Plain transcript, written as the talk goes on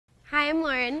Hi, I'm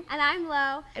Lauren. And I'm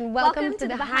Lo. And welcome to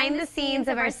the behind the scenes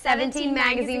of our 17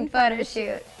 magazine photo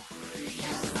shoot.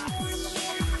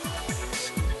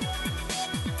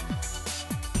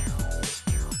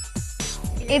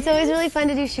 It's always really fun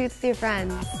to do shoots with your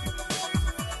friends.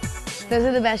 Those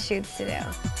are the best shoots to do.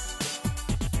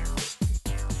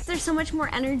 There's so much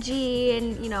more energy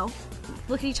and,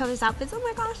 look at each other's outfits. Oh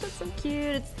my gosh, that's so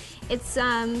cute. It's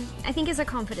I think it's a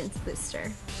confidence booster.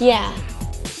 Yeah.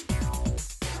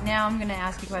 Now I'm going to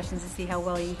ask you questions to see how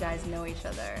well you guys know each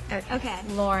other. Okay.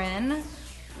 Lauren,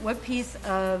 what piece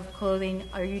of clothing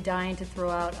are you dying to throw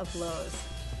out of Lowe's?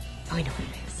 Oh, I know what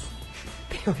it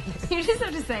is. You just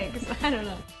have to say it, because I don't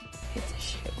know. It's a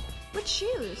shoe. What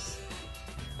shoes?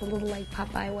 The little,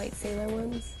 Popeye white sailor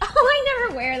ones. Oh, I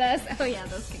never wear those. Oh yeah,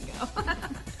 those can go.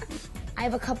 I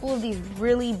have a couple of these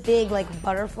really big,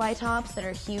 butterfly tops that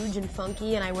are huge and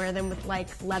funky, and I wear them with,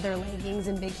 leather leggings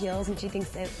and big heels, and she thinks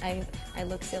that I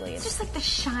look silly. It's just like the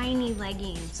shiny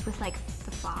leggings with,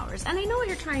 the flowers. And I know what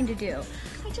you're trying to do.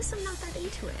 I just am not that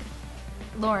into it.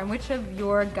 Lauren, which of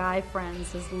your guy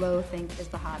friends does Lo think is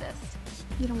the hottest?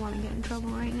 You don't want to get in trouble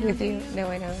right now, With you?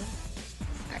 No, I know.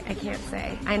 Sorry, I can't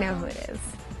say. I know who it is.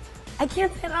 I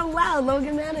can't say it out loud.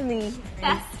 Logan mad at me.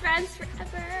 Best friends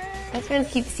forever. Best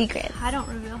friends keep secrets. I don't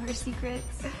reveal her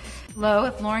secrets. Lo,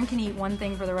 if Lauren can eat one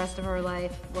thing for the rest of her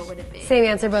life, what would it be? Same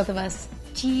answer, both of us.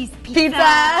 Cheese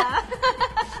Pizza!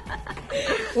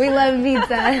 We love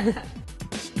pizza.